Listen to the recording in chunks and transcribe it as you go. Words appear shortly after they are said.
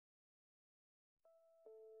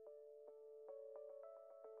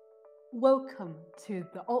Welcome to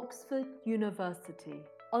the Oxford University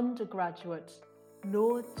Undergraduate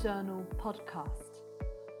Law Journal podcast,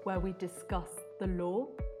 where we discuss the law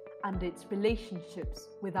and its relationships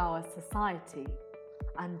with our society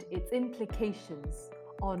and its implications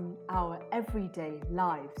on our everyday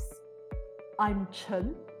lives. I'm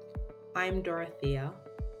Chen. I'm Dorothea.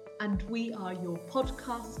 And we are your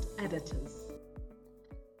podcast editors.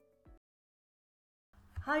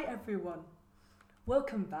 Hi everyone.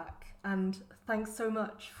 Welcome back, and thanks so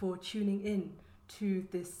much for tuning in to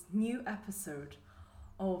this new episode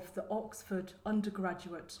of the Oxford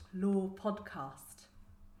Undergraduate Law podcast.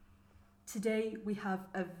 Today we have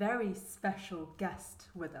a very special guest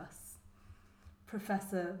with us.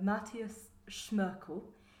 Professor Matthias Schmoeckel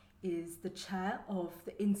is the chair of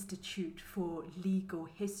the Institute for Legal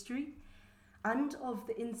History and of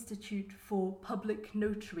the Institute for Public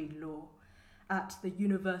Notary Law at the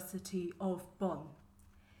University of Bonn.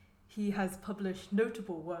 He has published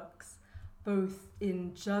notable works both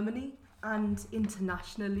in Germany and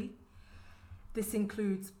internationally. This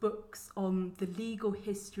includes books on the legal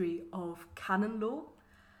history of Canon Law,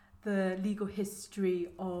 the legal history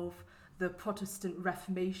of the Protestant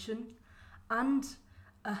Reformation, and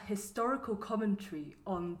a historical commentary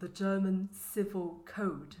on the German Civil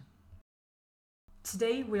Code.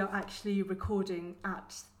 Today we are actually recording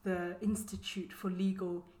at the Institute for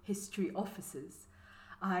Legal History offices.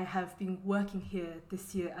 I have been working here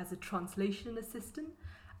this year as a translation assistant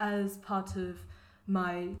as part of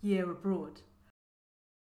my year abroad.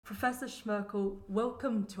 Professor Schmoeckel,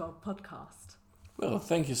 welcome to our podcast. Well,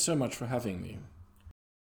 thank you so much for having me.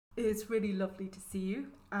 It's really lovely to see you,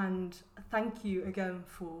 and thank you again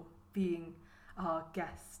for being our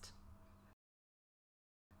guest.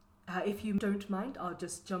 If you don't mind, I'll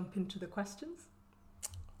just jump into the questions.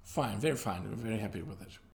 Fine. I'm very happy with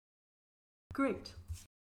it. Great.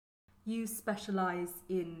 You specialise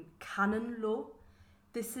in canon law.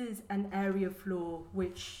 This is an area of law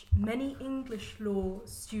which many English law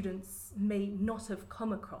students may not have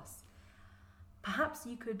come across. Perhaps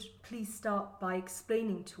you could please start by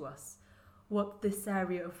explaining to us what this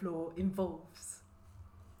area of law involves.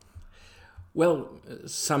 Well,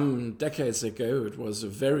 some decades ago, it was a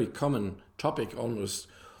very common topic. Almost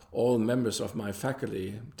all members of my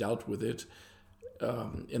faculty dealt with it.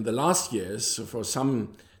 In the last years, for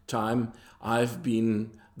some time, I've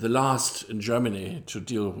been the last in Germany to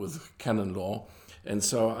deal with canon law, and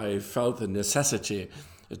so I felt the necessity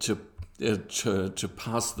to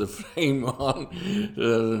pass the flame on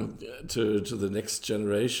to the next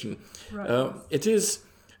generation. Right. It is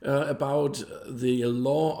about the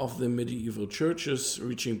law of the medieval churches,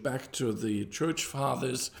 reaching back to the church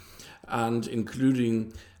fathers and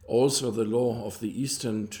including also the law of the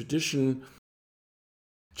Eastern tradition.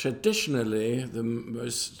 Traditionally, the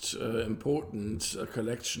most important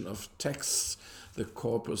collection of texts, the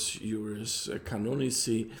Corpus Juris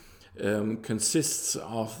Canonici, consists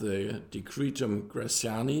of the Decretum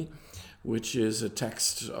Graciani, which is a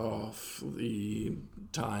text of the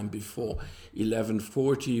time before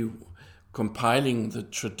 1140, compiling the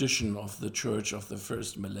tradition of the Church of the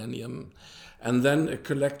first millennium, and then a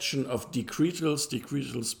collection of decretals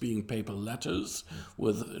being papal letters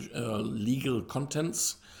with legal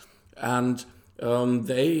contents, and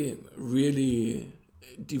they really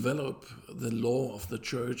develop the law of the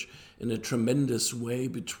Church in a tremendous way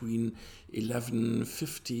between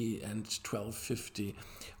 1150 and 1250.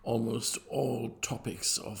 Almost all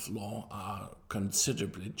topics of law are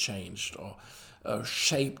considerably changed or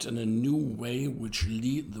shaped in a new way, which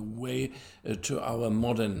lead the way to our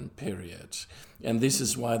modern period. And this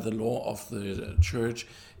is why the law of the Church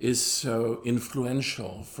is so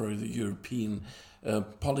influential for the European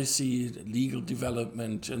policy, legal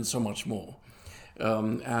development, and so much more.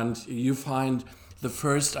 And you find the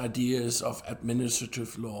first ideas of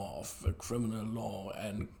administrative law, of criminal law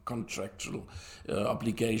and contractual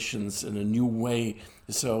obligations in a new way.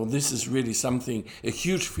 So this is really something, a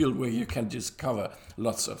huge field where you can discover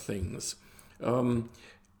lots of things.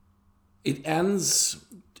 It ends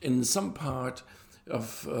in some part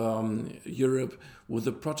of Europe with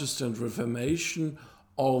the Protestant Reformation,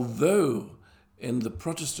 although in the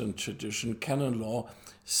Protestant tradition, canon law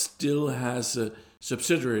still has a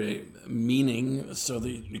subsidiary meaning, so that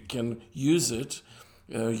you can use it,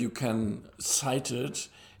 you can cite it.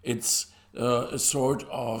 It's a sort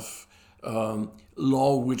of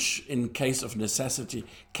law which, in case of necessity,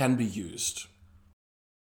 can be used.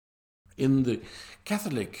 In the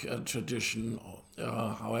Catholic tradition,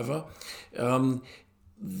 however,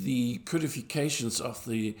 the codifications of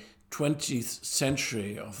the 20th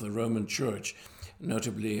century of the Roman Church,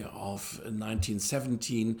 notably of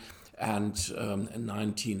 1917 and in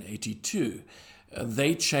 1982.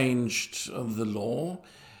 They changed the law.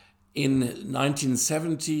 In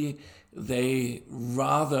 1970, they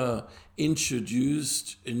rather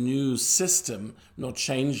introduced a new system, not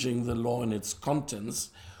changing the law in its contents,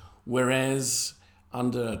 whereas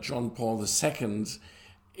under John Paul II,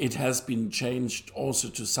 it has been changed also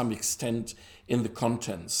to some extent in the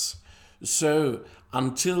contents. So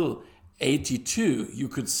until 82, you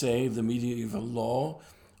could say the medieval law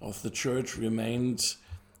of the Church remained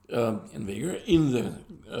in vigor in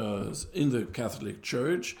the Catholic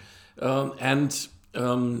Church, and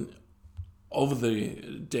over the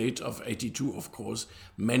date of 82, of course,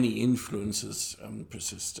 many influences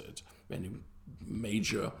persisted. Many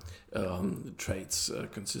major traits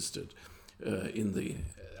consisted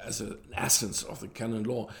as an essence of the canon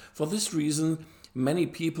law. For this reason, many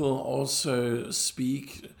people also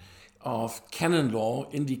speak of canon law,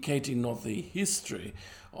 indicating not the history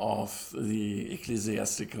of the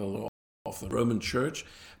ecclesiastical or of the Roman Church,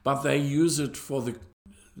 but they use it for the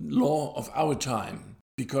law of our time,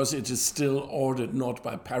 because it is still ordered not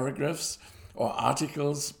by paragraphs or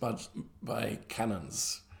articles, but by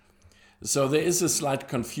canons. So there is a slight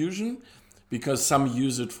confusion, because some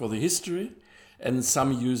use it for the history and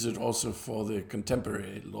some use it also for the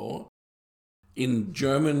contemporary law. In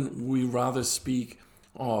German, we rather speak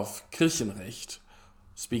of Kirchenrecht,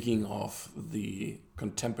 speaking of the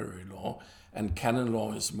contemporary law, and canon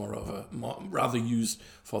law is rather used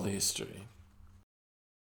for the history.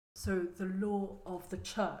 So the law of the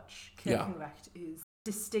Church, Kirchenrecht, is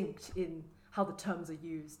distinct in how the terms are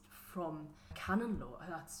used from canon law.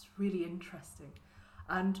 That's really interesting.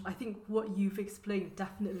 And I think what you've explained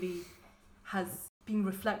definitely has been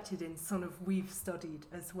reflected in some of we've studied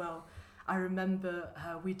as well. I remember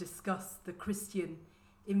we discussed the Christian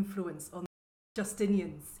influence on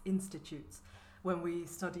Justinian's institutes when we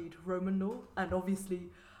studied Roman law, and obviously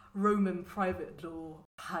Roman private law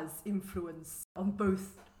has influence on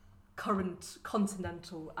both current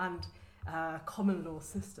continental and common law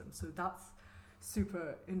systems. So that's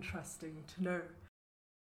super interesting to know.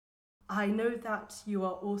 I know that you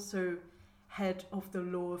are also head of the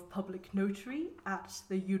Law of Public Notary at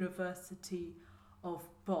the University of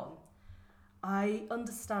Bonn. I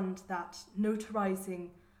understand that notarizing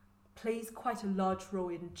plays quite a large role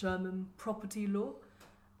in German property law,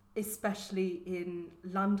 especially in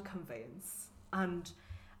land conveyance and,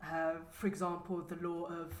 for example, the law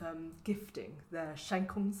of gifting, the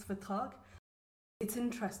Schenkungsvertrag. It's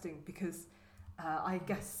interesting because I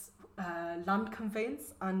guess land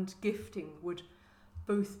conveyance and gifting would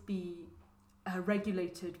both be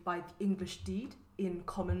regulated by the English deed in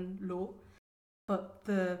common law, but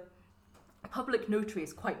the public notary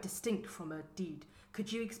is quite distinct from a deed.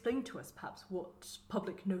 Could you explain to us perhaps what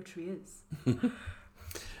public notary is?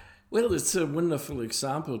 Well, it's a wonderful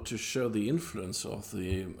example to show the influence of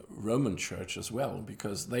the Roman Church as well,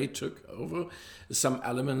 because they took over some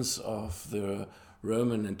elements of the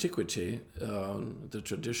Roman antiquity, the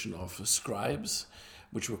tradition of scribes,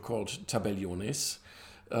 which were called tabelliones,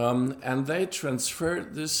 and they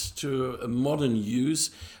transferred this to a modern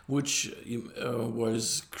use, which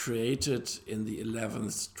was created in the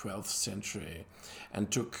 11th, 12th century, and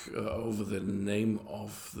took over the name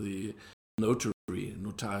of the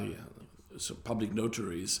notaria, so public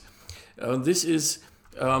notaries. This is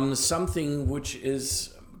something which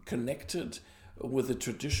is connected with the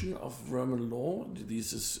tradition of Roman law.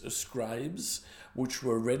 These scribes, which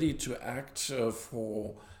were ready to act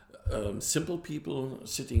for simple people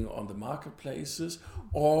sitting on the marketplaces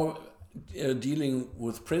or dealing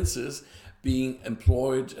with princes being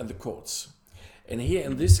employed in the courts. And here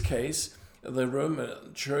in this case, the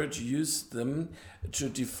Roman Church used them to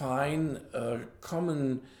define a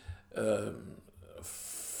common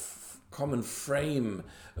frame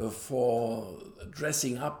for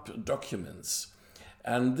dressing up documents.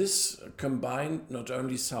 And this combined not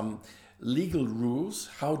only some legal rules,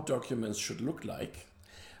 how documents should look like,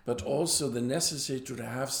 but also the necessity to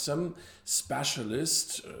have some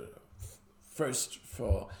specialist first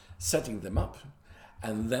for setting them up,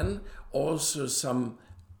 and then also some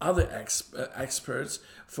other experts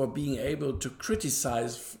for being able to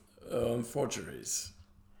criticize forgeries.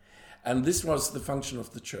 And this was the function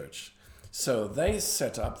of the church. So they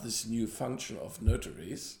set up this new function of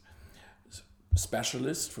notaries,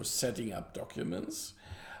 specialists for setting up documents,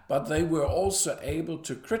 but they were also able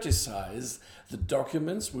to criticize the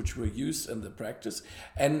documents which were used in the practice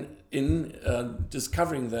and in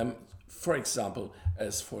discovering them, for example,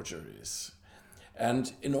 as forgeries.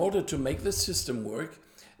 And in order to make this system work,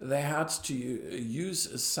 they had to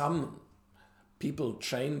use some people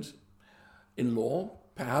trained in law,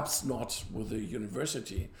 perhaps not with a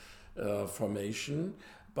university formation,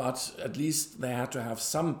 but at least they had to have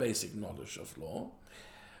some basic knowledge of law.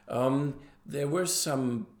 There were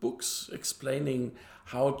some books explaining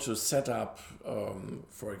how to set up,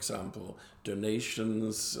 for example,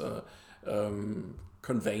 donations,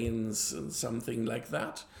 conveyance, and something like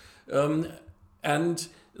that. And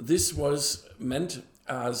this was meant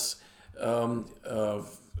as a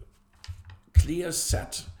clear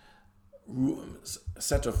set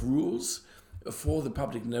of rules for the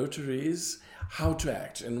public notaries how to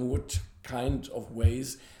act and what kind of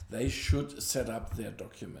ways they should set up their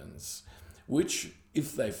documents, which,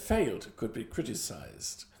 if they failed, could be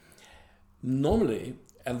criticized. Normally,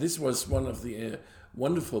 and this was one of the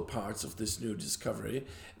wonderful parts of this new discovery,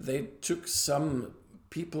 they took some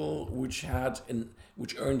people which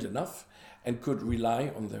earned enough and could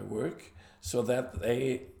rely on their work, so that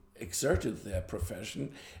they exerted their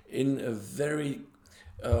profession in a very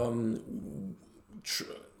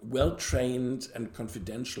well-trained and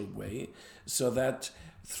confidential way, so that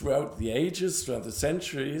throughout the ages, throughout the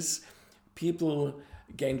centuries, people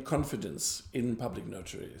gained confidence in public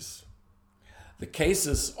notaries. The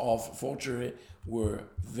cases of forgery were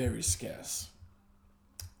very scarce.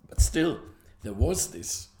 But still, there was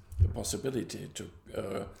this possibility to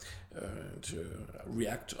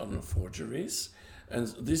react on forgeries. And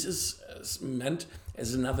this is meant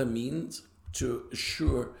as another means to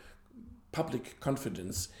assure public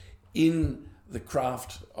confidence in the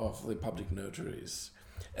craft of the public notaries.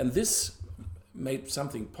 And this made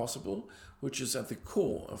something possible, which is at the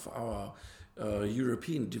core of our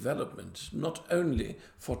European development, not only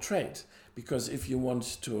for trade, because if you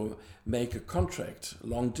want to make a contract,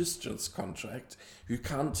 long-distance contract, you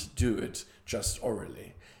can't do it just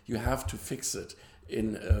orally. You have to fix it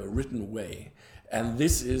in a written way. And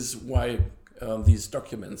this is why these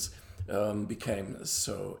documents became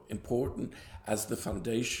so important as the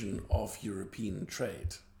foundation of European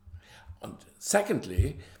trade. And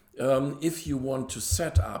secondly, if you want to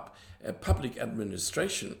set up a public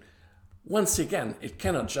administration, once again, it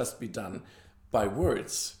cannot just be done by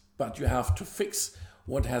words, but you have to fix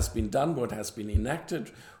what has been done, what has been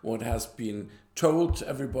enacted, what has been told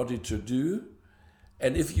everybody to do.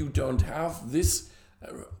 And if you don't have this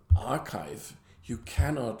archive, you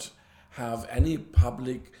cannot have any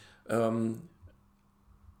public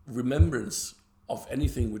remembrance of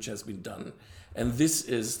anything which has been done. And this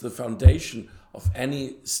is the foundation of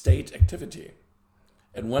any state activity.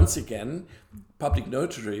 And once again, public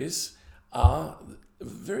notaries are a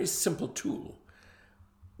very simple tool,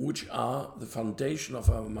 which are the foundation of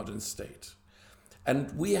our modern state.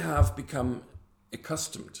 And we have become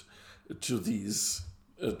accustomed to this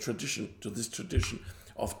tradition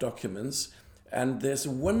of documents. And there's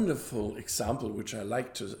a wonderful example which I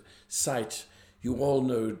like to cite. You all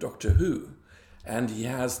know Doctor Who, and he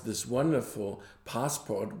has this wonderful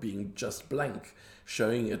passport being just blank,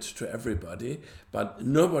 showing it to everybody, but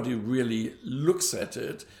nobody really looks at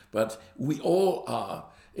it, but we all are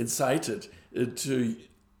incited to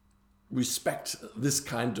respect this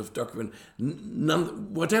kind of document,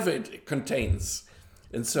 whatever it contains.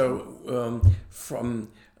 And so from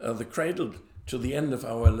the cradle to the end of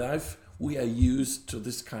our life, we are used to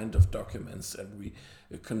this kind of documents, and we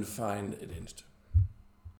confine it into.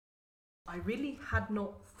 I really had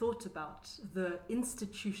not thought about the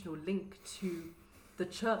institutional link to the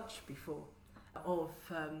church before of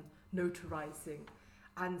notarizing.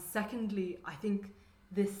 And secondly, I think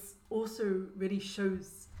this also really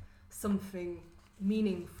shows something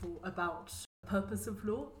meaningful about the purpose of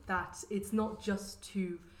law, that it's not just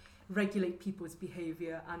to regulate people's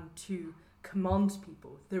behavior and to command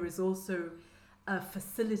people. There is also a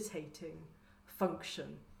facilitating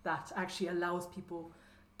function that actually allows people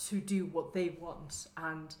to do what they want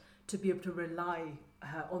and to be able to rely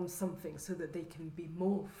on something so that they can be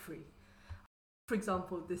more free. For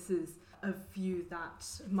example, this is a view that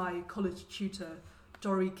my college tutor,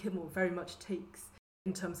 Dory Kimmel, very much takes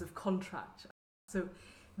in terms of contract. So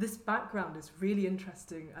this background is really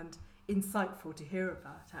interesting and insightful to hear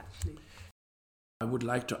about, actually. I would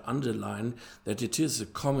like to underline that it is a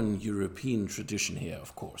common European tradition here,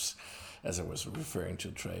 of course, as I was referring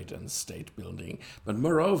to trade and state building. But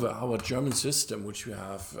moreover, our German system, which we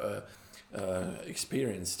have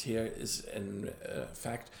experienced here, is in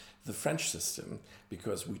fact the French system,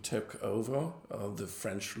 because we took over the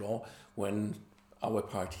French law when our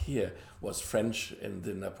part here was French in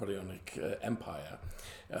the Napoleonic Empire.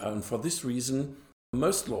 And for this reason,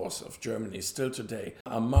 most laws of Germany still today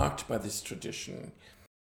are marked by this tradition.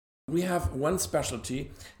 We have one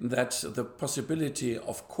specialty, that the possibility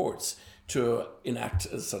of courts to enact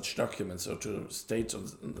such documents or to state or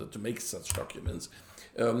to make such documents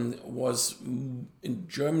was in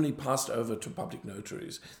Germany passed over to public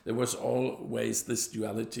notaries. There was always this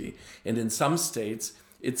duality, and in some states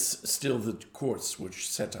it's still the courts which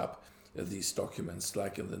set up these documents,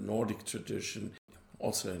 like in the Nordic tradition,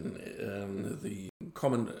 also in the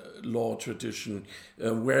common law tradition,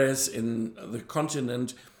 whereas in the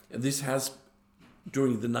continent this has,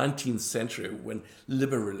 during the 19th century, when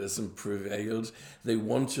liberalism prevailed, they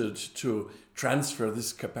wanted to transfer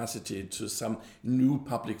this capacity to some new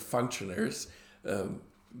public functionaries,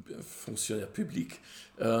 fonctionnaires publics,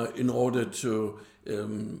 in order to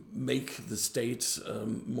make the state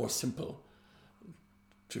more simple,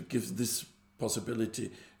 to give this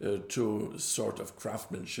possibility to sort of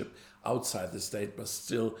craftsmanship outside the state, but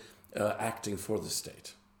still acting for the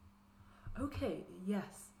state. Okay,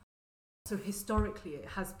 yes. So historically it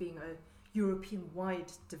has been a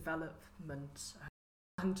European-wide development,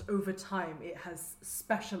 and over time it has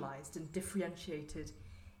specialized and differentiated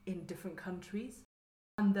in different countries.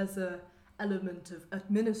 And there's an element of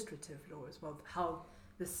administrative law as well, how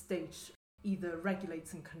the state either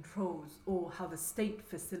regulates and controls, or how the state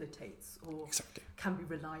facilitates or can be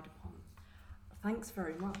relied upon. Thanks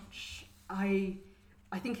very much. I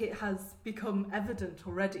think it has become evident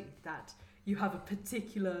already that you have a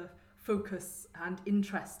particular focus and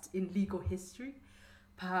interest in legal history,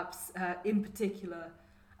 perhaps in particular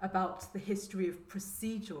about the history of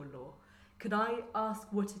procedural law. Could I ask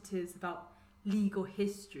what it is about legal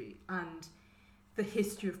history and the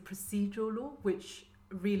history of procedural law which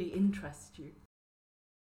really interests you?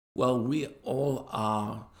 Well, we all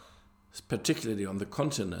are, particularly on the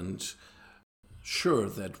continent, sure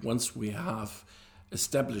that once we have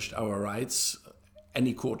established our rights,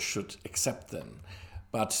 any court should accept them.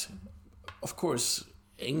 But of course,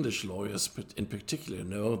 English lawyers in particular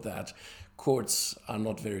know that courts are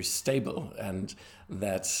not very stable, and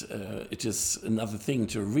that it is another thing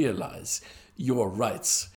to realize your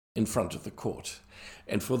rights in front of the court.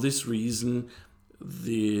 And for this reason,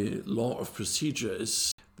 the law of procedure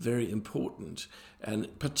is very important.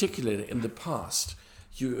 And particularly in the past,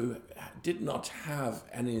 you did not have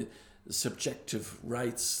any subjective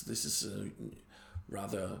rights. This is a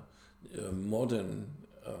rather modern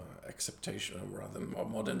acceptation, or rather more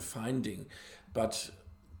modern finding. But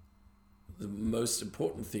the most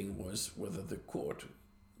important thing was whether the court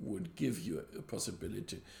would give you a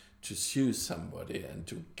possibility to sue somebody and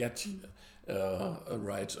to get a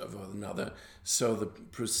right over another. So the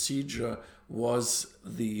procedure was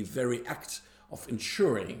the very act of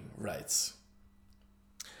ensuring rights.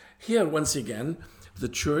 Here, once again, the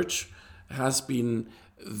church has been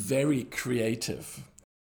very creative,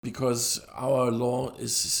 because our law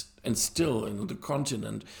is, and still in the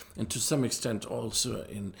continent, and to some extent also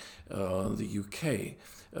in the UK,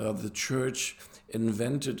 the church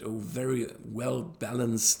invented a very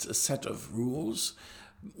well-balanced set of rules,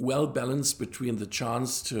 well-balanced between the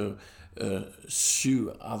chance to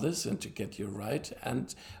sue others and to get your right,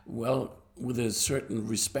 and with a certain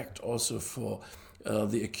respect also for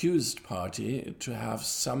the accused party to have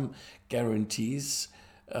some guarantees.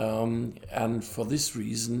 And for this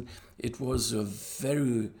reason, it was a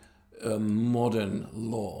very modern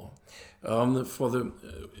law. On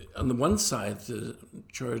the one side, the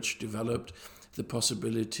church developed the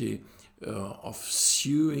possibility of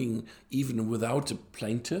suing even without a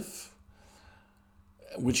plaintiff,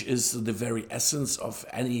 which is the very essence of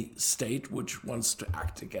any state which wants to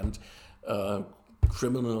act against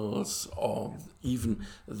criminals, or even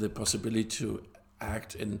the possibility to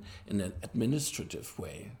act in an administrative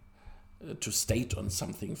way, to state on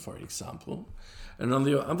something, for example. And on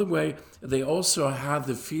the other way, they also had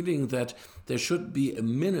the feeling that there should be a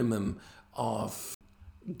minimum of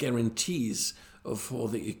guarantees for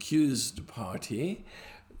the accused party.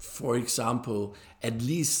 For example, at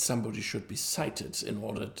least somebody should be cited in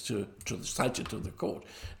order to cite it to the court,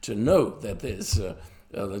 to know that there's a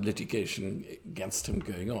litigation against him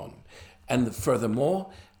going on. And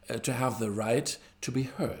furthermore, to have the right to be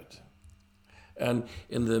heard. And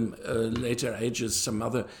in the later ages, some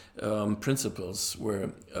other principles were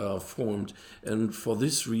formed. And for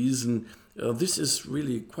this reason, this is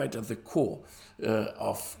really quite at the core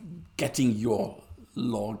of getting your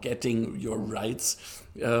law, getting your rights,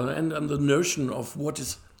 and the notion of what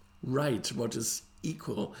is right, what is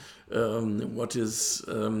equal, what is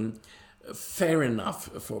fair enough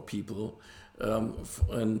for people.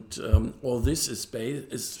 And all this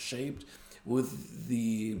is shaped with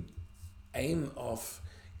the aim of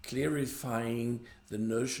clarifying the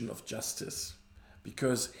notion of justice,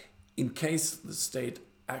 because in case the state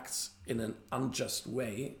acts in an unjust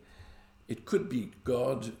way, it could be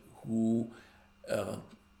God who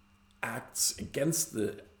acts against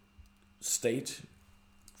the state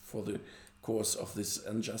for the course of this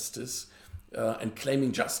injustice and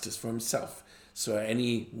claiming justice for himself. So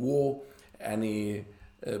any war, any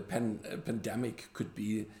pandemic could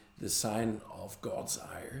be the sign of God's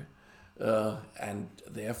ire, and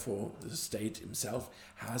therefore the state himself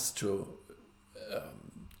has to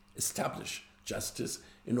establish justice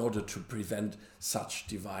in order to prevent such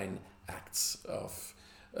divine acts of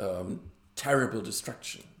terrible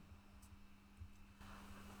destruction.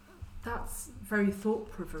 That's very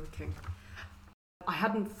thought-provoking. I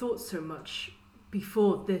hadn't thought so much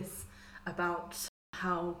before this about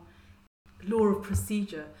how law of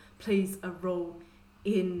procedure plays a role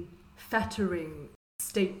in fettering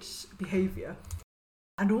state behaviour,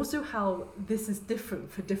 and also how this is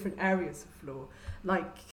different for different areas of law.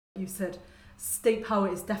 Like you said, state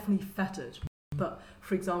power is definitely fettered, but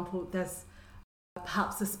for example, there's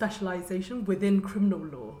perhaps a specialisation within criminal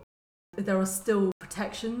law. There are still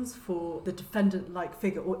protections for the defendant-like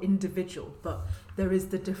figure or individual, but there is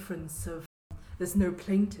the difference of there's no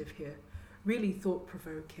plaintiff here. Really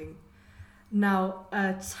thought-provoking. Now,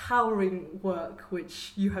 a towering work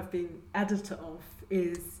which you have been editor of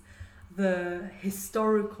is the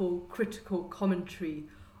historical critical commentary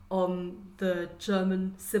on the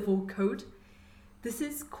German Civil Code. This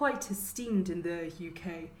is quite esteemed in the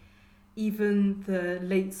UK. Even the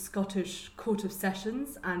late Scottish Court of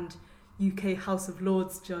Sessions and UK House of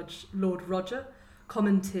Lords Judge Lord Roger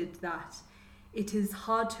commented that it is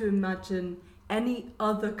hard to imagine any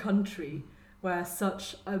other country where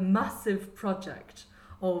such a massive project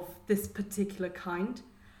of this particular kind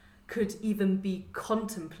could even be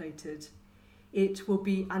contemplated. It will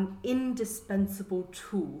be an indispensable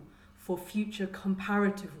tool for future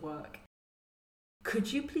comparative work.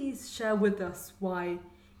 Could you please share with us why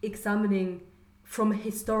examining from a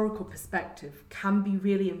historical perspective can be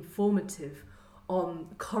really informative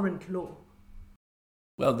on current law?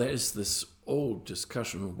 Well, there is this old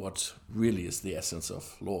discussion of what really is the essence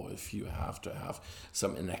of law, if you have to have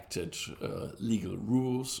some enacted legal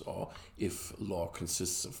rules or if law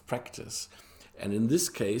consists of practice. And in this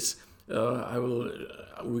case,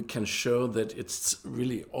 we can show that it's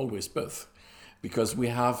really always both. Because we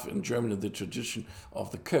have in Germany the tradition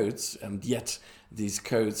of the codes, and yet these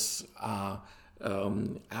codes are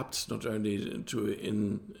apt not only to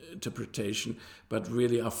interpretation, but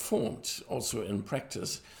really are formed also in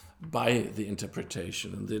practice by the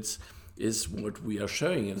interpretation. And this is what we are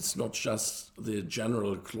showing. It's not just the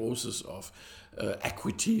general clauses of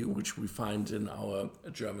equity, which we find in our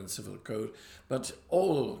German Civil Code, but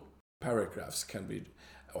all paragraphs can be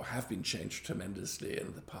or have been changed tremendously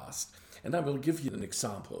in the past. And I will give you an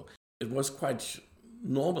example. It was quite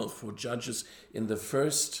normal for judges in the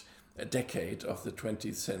first decade of the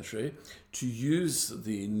 20th century to use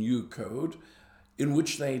the new code in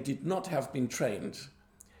which they did not have been trained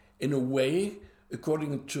in a way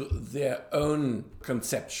according to their own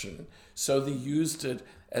conception. So they used it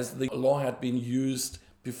as the law had been used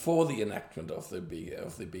before the enactment of the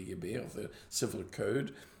BGB, of the Civil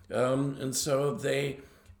Code. And so they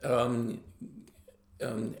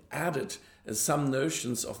added some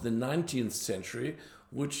notions of the 19th century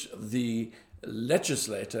which the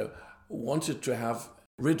legislator wanted to have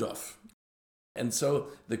rid of. And so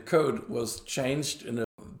the code was changed in a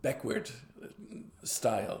backward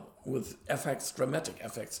style with effects, dramatic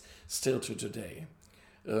effects, still to today.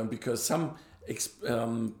 Because some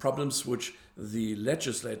problems which the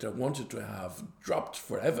legislator wanted to have dropped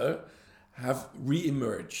forever have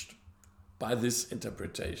re-emerged by this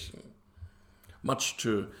interpretation, much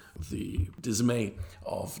to the dismay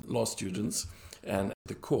of law students and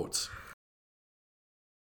the courts.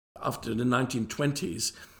 After the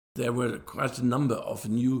 1920s, there were quite a number of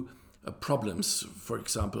new problems. For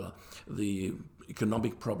example, the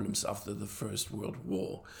economic problems after the First World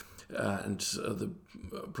War and the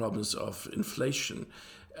problems of inflation.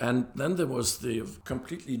 And then there was the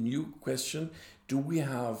completely new question, do we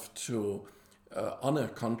have to honor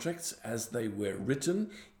contracts as they were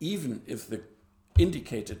written, even if the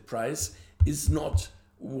indicated price is not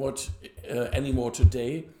what anymore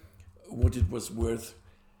today, what it was worth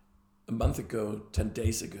a month ago, 10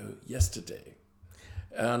 days ago, yesterday?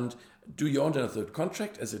 And do you honor the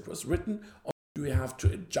contract as it was written, or do you have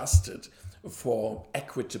to adjust it for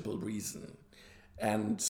equitable reason?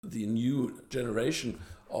 And the new generation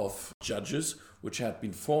of judges, which had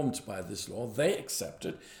been formed by this law, they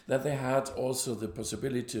accepted that they had also the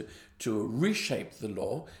possibility to reshape the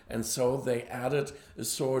law, and so they added a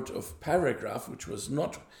sort of paragraph which was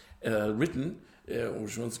not written,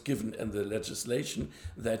 which was given in the legislation,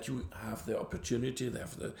 that you have the opportunity, they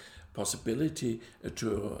have the possibility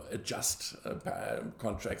to adjust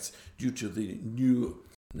contracts due to the new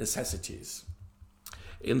necessities.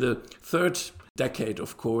 In the third decade,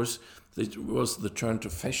 of course, it was the turn to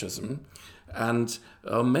fascism, and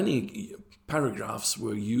many paragraphs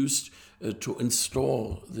were used to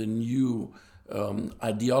install the new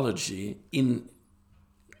ideology in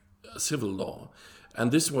civil law.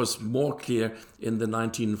 And this was more clear in the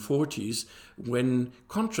 1940s, when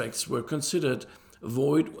contracts were considered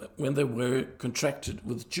void when they were contracted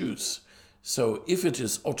with Jews. So if it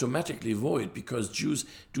is automatically void because Jews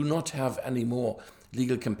do not have any more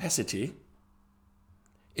legal capacity,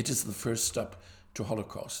 it is the first step to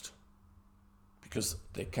Holocaust, because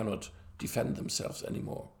they cannot defend themselves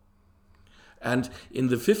anymore. And in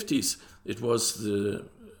the 50s, it was the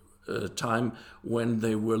time when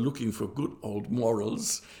they were looking for good old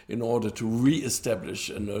morals in order to re-establish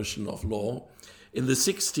a notion of law. In the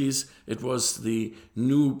 60s, it was the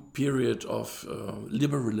new period of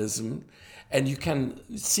liberalism, and you can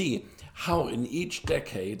see how in each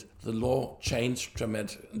decade the law changed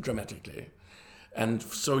dramatically. And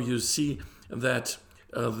so you see that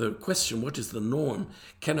the question, what is the norm,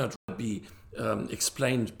 cannot be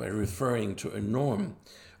explained by referring to a norm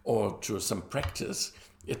or to some practice.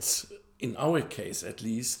 It's, in our case at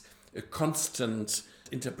least, a constant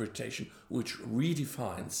interpretation which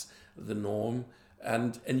redefines the norm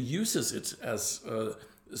and uses it as a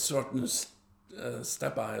certain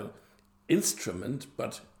stable instrument,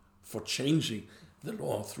 but for changing the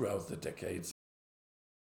law throughout the decades.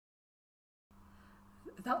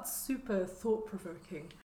 That's super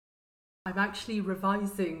thought-provoking. I'm actually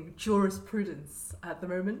revising jurisprudence at the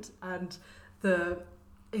moment, and the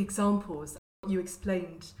examples you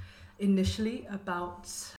explained initially about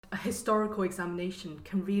a historical examination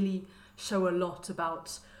can really show a lot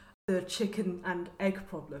about the chicken and egg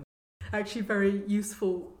problem. Actually very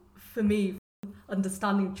useful for me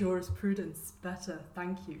understanding jurisprudence better,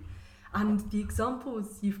 thank you. And the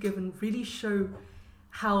examples you've given really show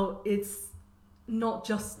how it's not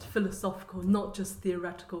just philosophical, not just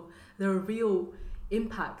theoretical. There are real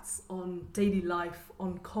impacts on daily life,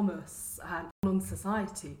 on commerce, and on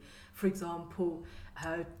society. For example,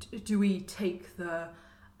 do we take the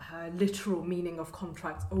literal meaning of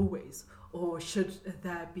contracts always, or should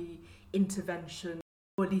there be intervention,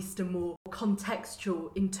 or at least a more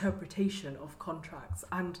contextual interpretation of contracts?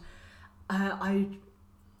 And I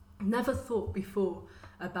never thought before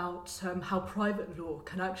about how private law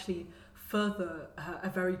can actually further a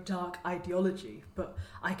very dark ideology, but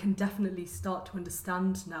I can definitely start to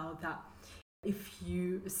understand now that if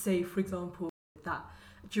you say, for example, that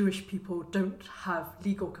Jewish people don't have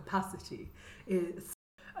legal capacity, it's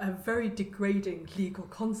a very degrading legal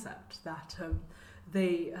concept that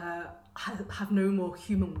they have no more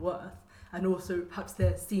human worth, and also perhaps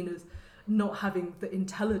they're seen as not having the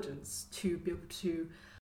intelligence to be able to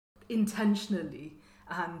intentionally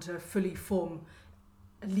and fully form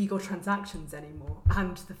legal transactions anymore,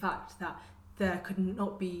 and the fact that there could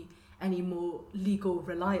not be any more legal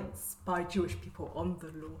reliance by Jewish people on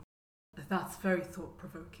the law. That's very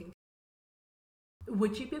thought-provoking.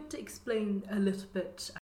 Would you be able to explain a little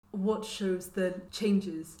bit what shows the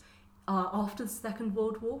changes after the Second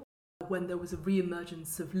World War, when there was a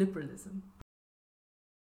re-emergence of liberalism?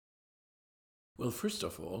 Well, first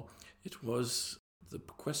of all, it was the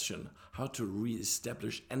question how to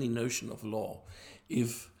re-establish any notion of law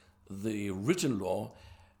if the written law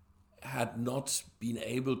had not been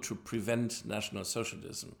able to prevent National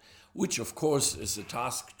Socialism, which of course is a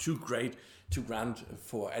task too great to grant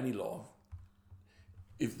for any law.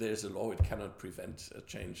 If there's a law, it cannot prevent a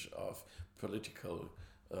change of political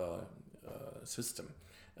system,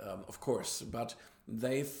 of course. But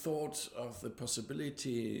they thought of the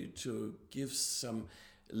possibility to give some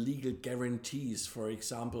legal guarantees, for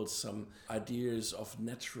example, some ideas of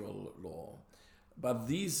natural law. But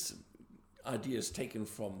these ideas taken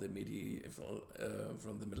from the medieval,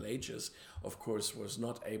 from the Middle Ages, of course, was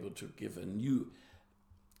not able to give a new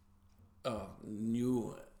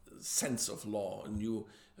sense of law, a new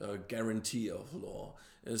guarantee of law.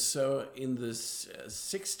 So in the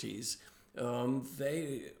 60s,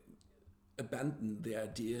 they abandoned the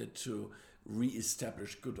idea to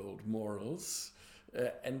re-establish good old morals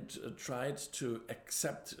and tried to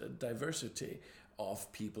accept diversity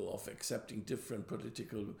of people, of accepting different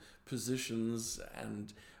political positions,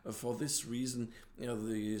 and for this reason,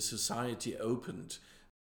 the society opened.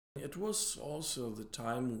 It was also the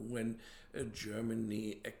time when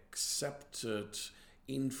Germany accepted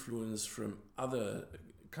influence from other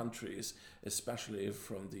countries, especially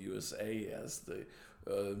from the USA, as the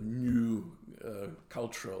new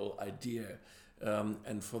cultural idea.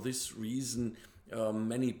 And for this reason,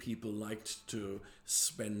 many people liked to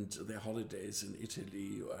spend their holidays in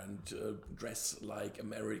Italy and dress like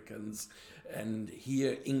Americans and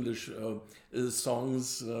hear English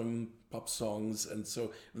songs, pop songs, and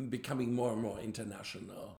so becoming more and more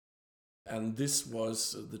international. And this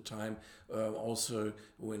was the time also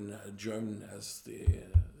when Germany, as the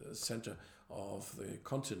center of the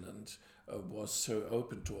continent, was so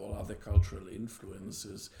open to all other cultural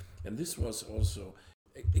influences. And this was also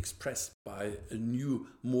expressed by a new,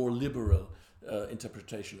 more liberal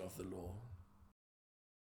interpretation of the law.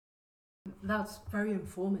 That's very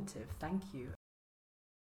informative, thank you.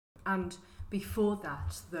 And before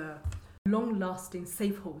that, the long-lasting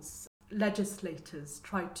safeholds legislators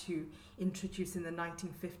tried to introduce in the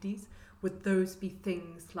 1950s, would those be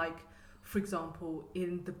things like, for example,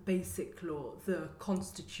 in the basic law, the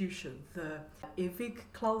constitution, the ewig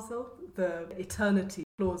Klausel, the eternity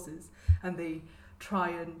clauses, and they try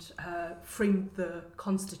and frame the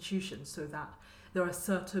constitution so that there are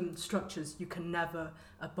certain structures you can never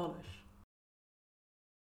abolish?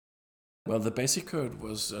 Well, the Basic Code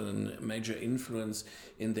was a major influence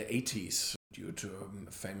in the 80s due to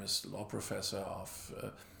a famous law professor of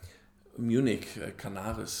Munich,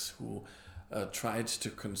 Canaris, who tried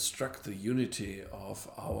to construct the unity of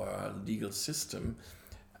our legal system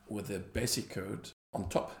with the Basic Code on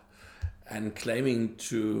top and claiming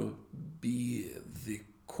to be the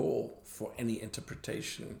core for any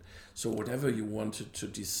interpretation. So whatever you wanted to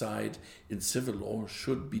decide in civil law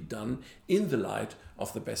should be done in the light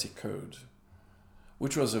of the Basic Code,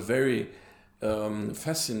 which was a very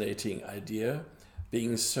fascinating idea,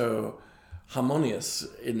 being so harmonious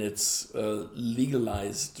in its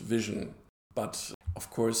legalized vision. But of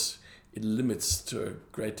course, it limits to a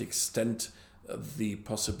great extent the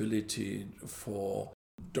possibility for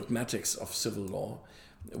dogmatics of civil law,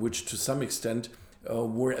 which to some extent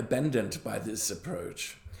were abandoned by this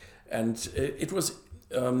approach. And it was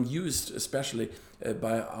used especially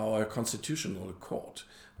by our constitutional court,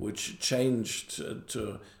 which changed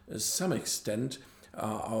to some extent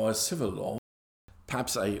our civil law.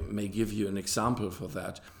 Perhaps I may give you an example for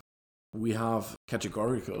that. We have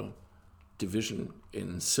categorical division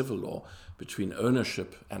in civil law between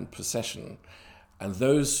ownership and possession. And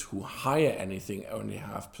those who hire anything only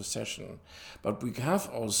have possession. But we have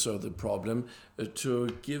also the problem to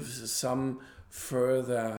give some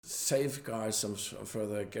further safeguards, some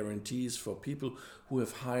further guarantees for people who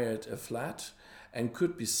have hired a flat and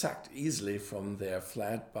could be sacked easily from their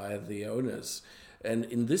flat by the owners. And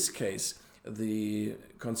in this case, the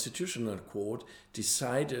Constitutional Court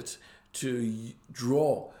decided to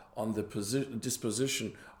draw on the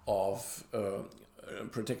disposition of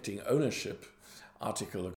protecting ownership,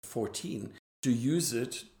 Article 14, to use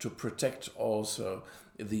it to protect also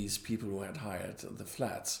these people who had hired the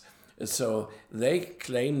flats. So they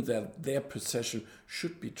claimed that their possession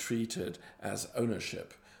should be treated as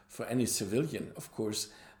ownership. For any civilian, of course,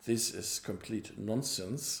 this is complete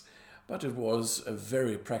nonsense, but it was a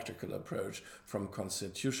very practical approach from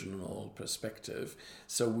constitutional perspective.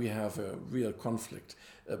 So we have a real conflict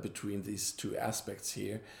between these two aspects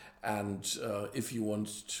here. And if you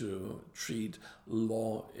want to treat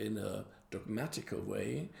law in a dogmatical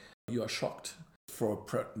way, you are shocked. For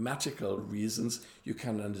pragmatical reasons, you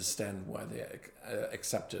can understand why they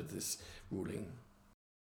accepted this ruling.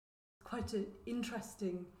 Quite an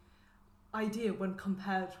interesting idea when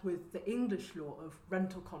compared with the English law of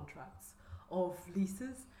rental contracts, of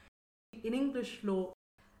leases. In English law,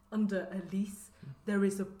 under a lease, there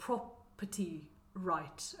is a property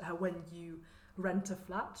right when you rent a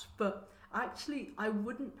flat, but actually I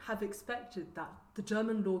wouldn't have expected that the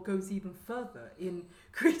German law goes even further in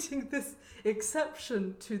creating this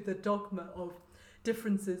exception to the dogma of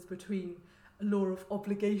differences between law of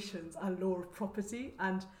obligations and law of property,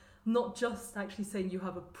 and not just actually saying you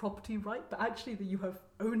have a property right, but actually that you have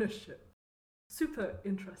ownership. Super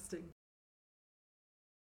interesting.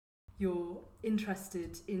 You're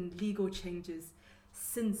interested in legal changes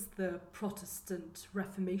since the Protestant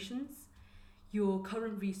Reformations. Your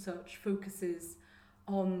current research focuses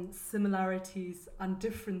on similarities and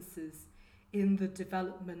differences in the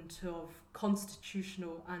development of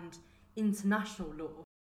constitutional and international law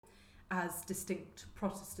as distinct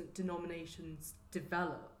Protestant denominations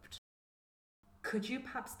developed. Could you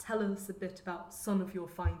perhaps tell us a bit about some of your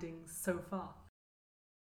findings so far?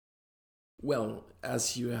 Well,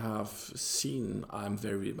 as you have seen, I'm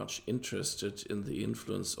very much interested in the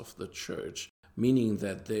influence of the Church, meaning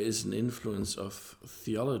that there is an influence of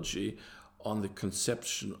theology on the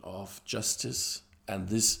conception of justice, and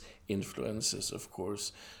this influences, of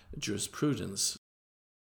course, jurisprudence.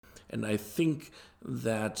 And I think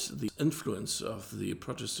that the influence of the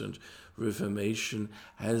Protestant Reformation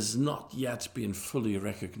has not yet been fully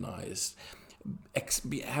recognized,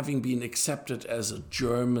 having been accepted as a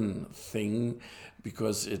German thing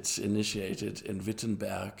because it's initiated in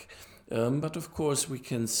Wittenberg. But of course, we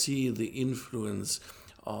can see the influence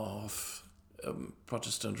of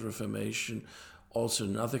Protestant Reformation also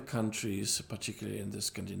in other countries, particularly in the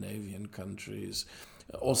Scandinavian countries,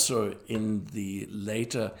 also in the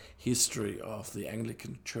later history of the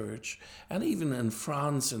Anglican Church, and even in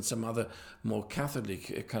France and some other more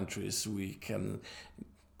Catholic countries, we can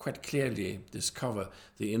quite clearly discover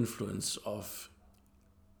the influence of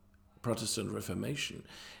Protestant Reformation,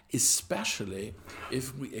 especially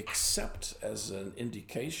if we accept as an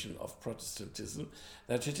indication of Protestantism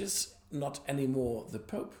that it is not anymore the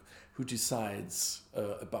Pope who decides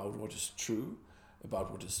about what is true,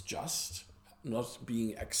 about what is just, not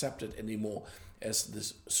being accepted anymore as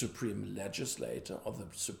the supreme legislator or the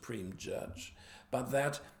supreme judge, but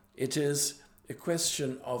that it is a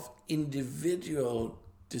question of individual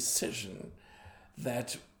decision,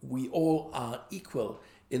 that we all are equal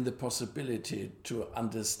in the possibility to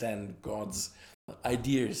understand God's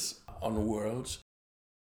ideas on the world.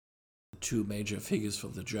 Two major figures for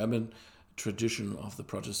the German tradition of the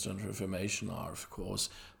Protestant Reformation are, of course,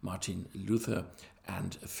 Martin Luther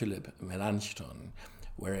and Philip Melanchthon,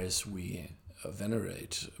 whereas we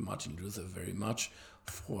venerate Martin Luther very much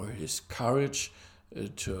for his courage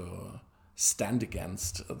to stand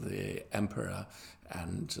against the emperor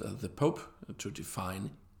and the Pope, to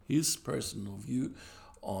define his personal view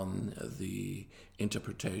on the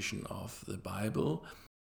interpretation of the Bible.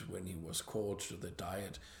 When he was called to the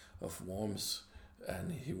Diet of Worms,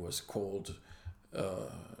 and he was called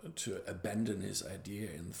to abandon his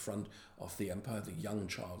idea in front of the empire, the young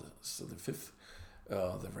Charles V,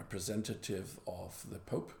 the representative of the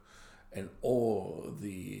Pope, and all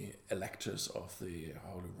the electors of the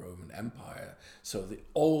Holy Roman Empire. So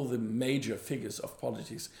all the major figures of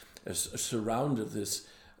politics surrounded this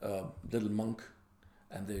little monk,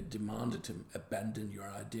 and they demanded him, abandon your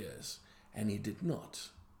ideas. And he did not.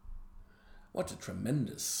 What a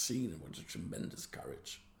tremendous scene, what a tremendous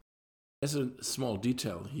courage. As a small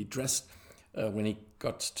detail, he dressed when he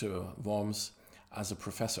got to Worms as a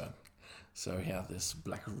professor. So he had this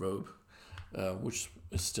black robe, which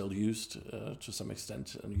is still used to some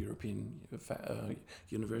extent in European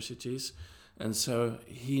universities. And so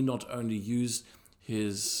he not only used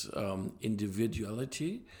his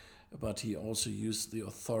individuality, but he also used the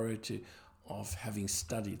authority of having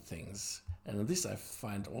studied things. And this I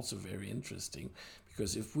find also very interesting,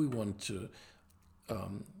 because if we want to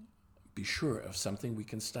be sure of something, we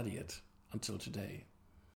can study it until today.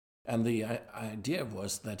 And the idea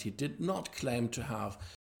was that he did not claim to have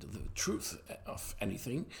the truth of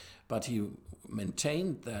anything, but he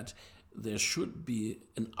maintained that there should be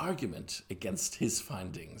an argument against his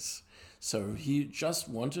findings. So he just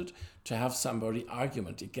wanted to have somebody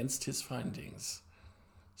argument against his findings.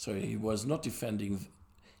 So he was not defending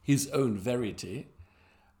his own verity,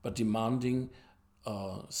 but demanding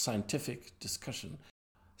a scientific discussion,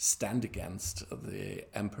 stand against the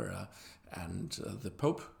emperor and the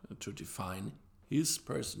Pope to define his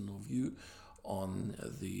personal view on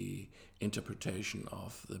the interpretation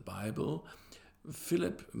of the Bible.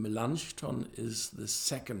 Philip Melanchthon is the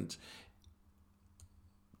second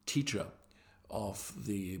teacher of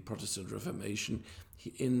the Protestant Reformation.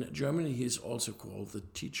 In Germany, he is also called the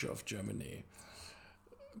teacher of Germany,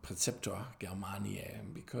 Preceptor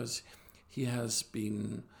Germaniae, because he has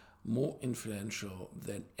been more influential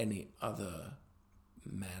than any other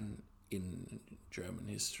man in German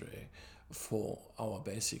history for our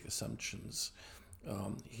basic assumptions.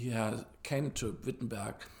 He came to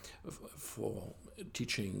Wittenberg for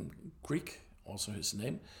teaching Greek. Also his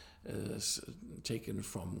name is taken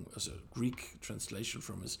from as a Greek translation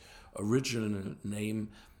from his original name,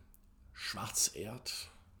 Schwarzerd,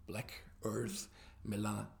 Black Earth,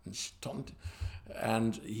 Melanchthon.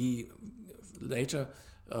 And he later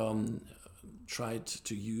tried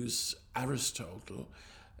to use Aristotle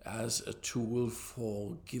as a tool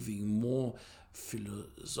for giving more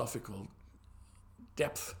philosophical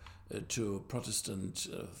depth to Protestant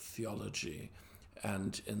theology.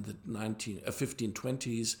 And in the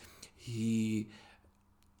 1520s, he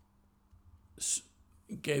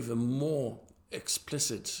gave a more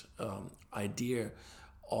explicit idea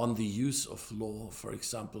on the use of law, for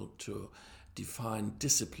example, to define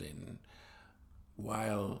discipline,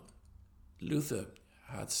 while Luther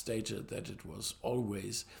had stated that it was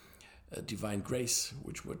always divine grace,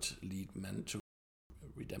 which would lead men to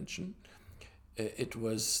redemption. It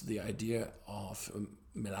was the idea of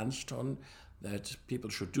Melanchthon that people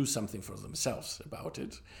should do something for themselves about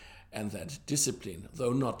it, and that discipline,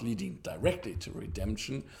 though not leading directly to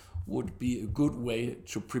redemption, would be a good way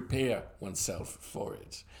to prepare oneself for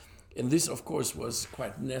it. And this, of course, was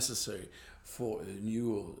quite necessary for a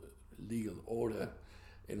new legal order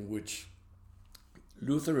in which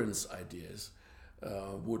Lutherans' ideas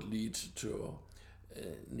would lead to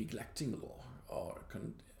neglecting law or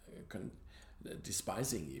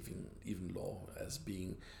despising even law as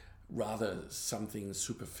being rather something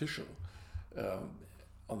superficial.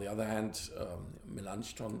 On the other hand,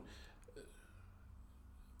 Melanchthon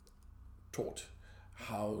taught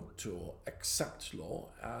how to accept law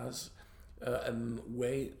as a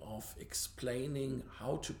way of explaining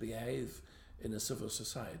how to behave in a civil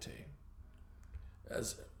society,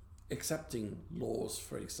 as accepting laws,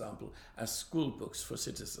 for example, as school books for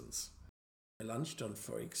citizens. Melanchthon,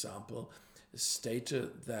 for example,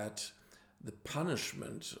 stated that the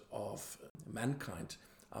punishment of mankind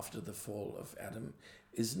after the fall of Adam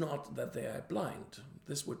is not that they are blind.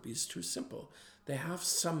 This would be too simple. They have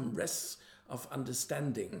some rests of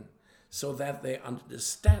understanding so that they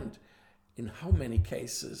understand in how many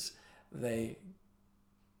cases they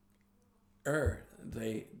err,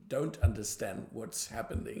 they don't understand what's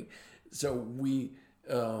happening. So we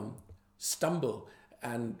stumble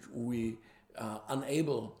and we are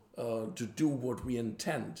unable to do what we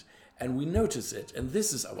intend, and we notice it, and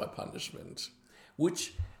this is our punishment,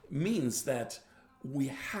 which means that we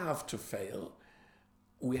have to fail,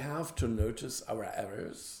 we have to notice our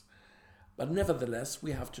errors, but nevertheless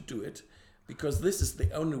we have to do it, because this is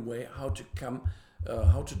the only way how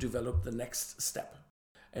to develop the next step.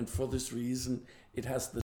 And for this reason, it has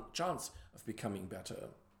the chance of becoming better.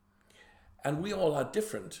 And we all are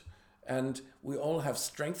different, and we all have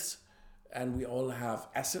strengths, and we all have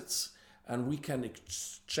assets, and we can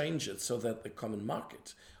exchange it so that the common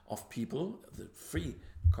market of people, the free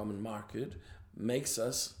common market, gives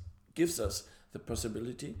us the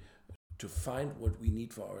possibility to find what we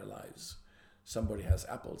need for our lives. Somebody has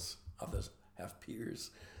apples, others have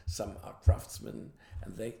pears, some are craftsmen,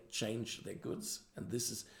 and they change their goods, and this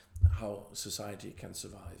is how society can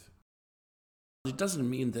survive. It doesn't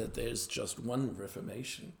mean that there's just one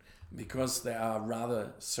Reformation, because there are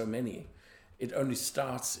rather so many. It only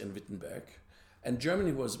starts in Wittenberg, and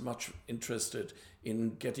Germany was much interested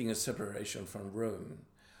in getting a separation from Rome,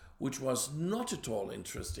 which was not at all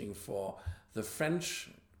interesting for the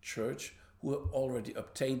French church, who already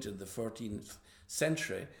obtained in the 14th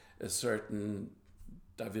century a certain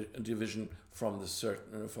division from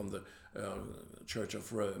the Church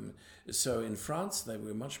of Rome. So in France, they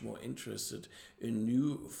were much more interested in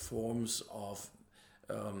new forms of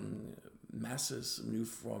masses, new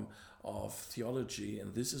form of theology,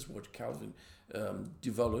 and this is what Calvin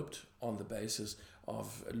developed on the basis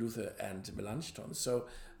of Luther and Melanchthon. So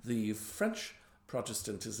the French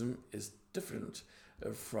Protestantism is different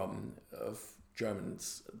from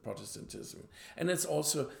German's Protestantism. And it's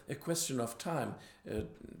also a question of time.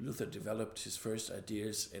 Luther developed his first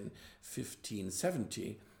ideas in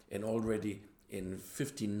 1570, and already in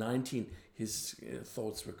 1519 his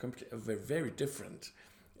thoughts were very different.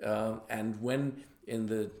 And when in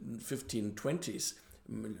the 1520s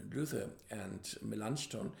Luther and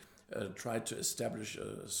Melanchthon tried to establish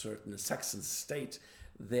a certain Saxon state,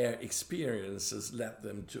 their experiences led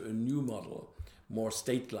them to a new model, more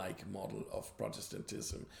state-like model of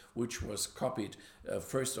Protestantism, which was copied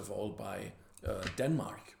first of all by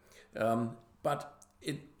Denmark. But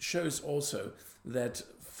it shows also that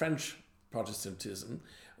French Protestantism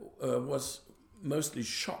was mostly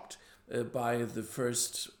shocked by the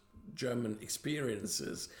first German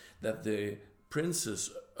experiences, that the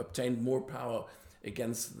princes obtained more power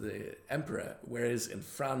against the emperor, whereas in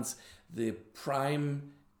France the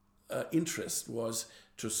prime interest was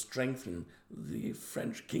to strengthen the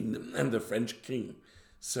French kingdom and the French king.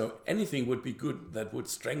 So anything would be good that would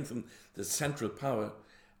strengthen the central power,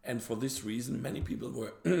 and for this reason many people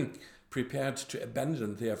were prepared to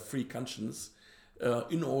abandon their free conscience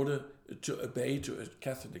in order to obey to a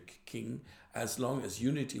Catholic king, as long as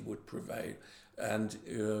unity would prevail and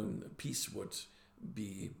peace would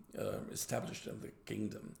be established in the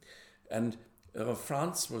kingdom. And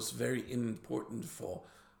France was very important for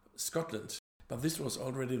Scotland, but this was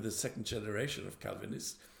already the second generation of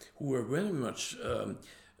Calvinists who were very much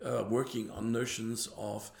working on notions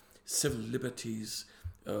of civil liberties,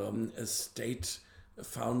 a state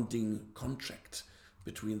founding contract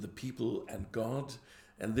between the people and God,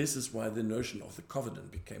 And this is why the notion of the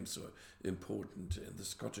covenant became so important in the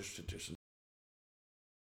Scottish tradition.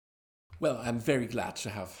 Well, I'm very glad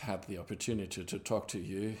to have had the opportunity to talk to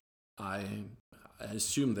you. I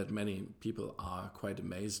assume that many people are quite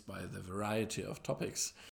amazed by the variety of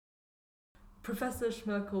topics. Professor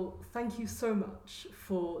Schmoeckel, thank you so much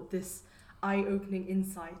for this eye-opening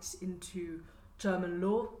insight into German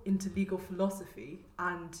law, into legal philosophy,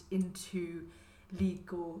 and into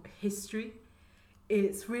legal history.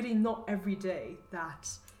 It's really not every day that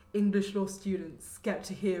English law students get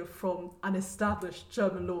to hear from an established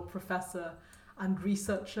German law professor and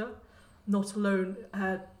researcher, not alone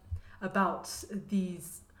about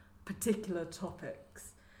these particular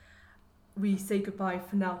topics. We say goodbye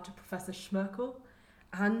for now to Professor Schmoeckel,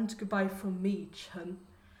 and goodbye from me, Chen.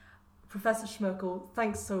 Professor Schmoeckel,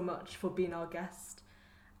 thanks so much for being our guest.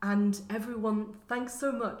 And everyone, thanks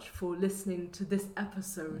so much for listening to this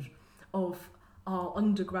episode of our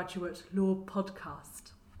undergraduate law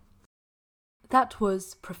podcast. That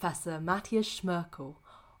was Professor Matthias Schmoeckel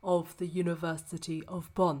of the University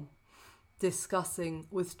of Bonn, discussing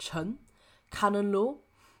with Chen Canon Law,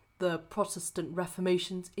 the Protestant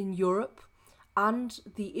Reformations in Europe, and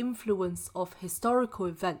the influence of historical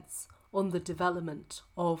events on the development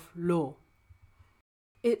of law.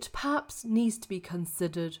 It perhaps needs to be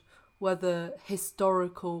considered whether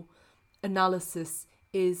historical analysis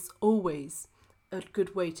is always a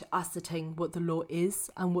good way to ascertain what the law is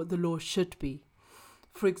and what the law should be.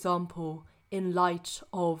 For example, in light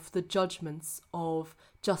of the judgments of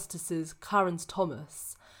Justices Clarence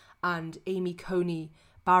Thomas and Amy Coney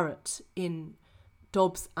Barrett in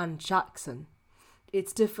Dobbs and Jackson,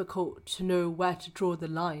 it's difficult to know where to draw the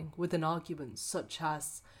line with an argument such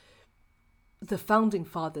as the Founding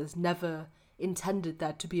Fathers never intended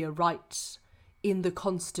there to be a right in the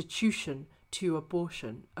Constitution to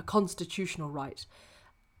abortion, a constitutional right,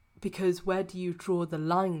 because where do you draw the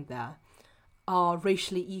line there? Are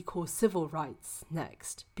racially equal civil rights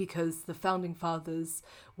next? Because the Founding Fathers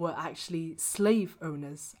were actually slave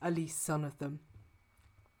owners, at least some of them.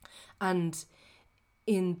 And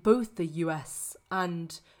in both the US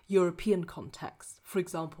and European context, for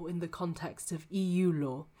example, in the context of EU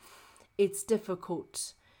law, it's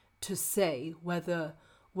difficult to say whether,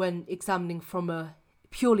 when examining from a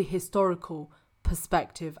purely historical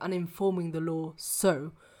perspective and informing the law,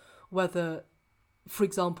 whether, for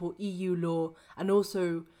example, EU law and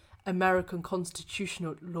also American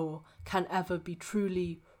constitutional law can ever be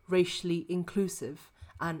truly racially inclusive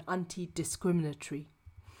and anti-discriminatory.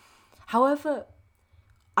 However,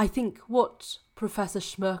 I think what Professor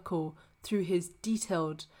Schmoeckel, through his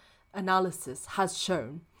detailed analysis, has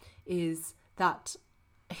shown is that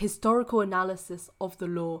historical analysis of the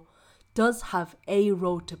law does have a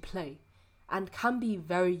role to play and can be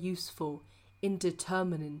very useful in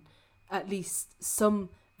determining at least some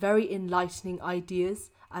very enlightening ideas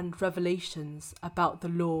and revelations about the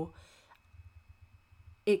law.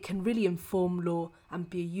 It can really inform law and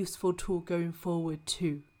be a useful tool going forward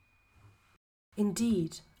too.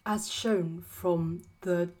 Indeed, as shown from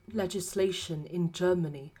the legislation in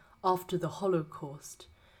Germany after the Holocaust,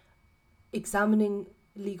 examining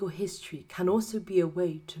legal history can also be a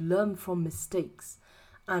way to learn from mistakes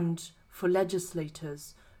and for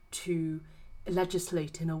legislators to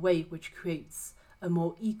legislate in a way which creates a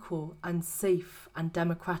more equal and safe and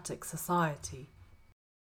democratic society.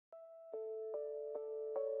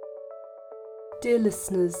 Dear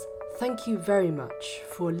listeners, thank you very much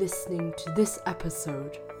for listening to this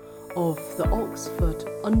episode of the Oxford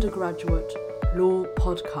Undergraduate Law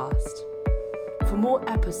Podcast. For more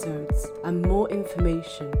episodes and more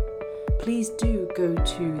information, please do go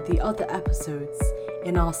to the other episodes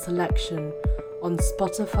in our selection on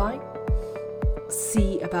Spotify,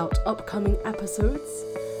 see about upcoming episodes,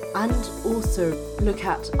 and also look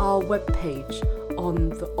at our webpage on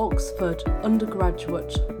the Oxford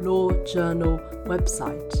Undergraduate Law Journal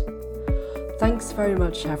website. Thanks very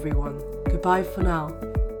much, everyone. Goodbye for now.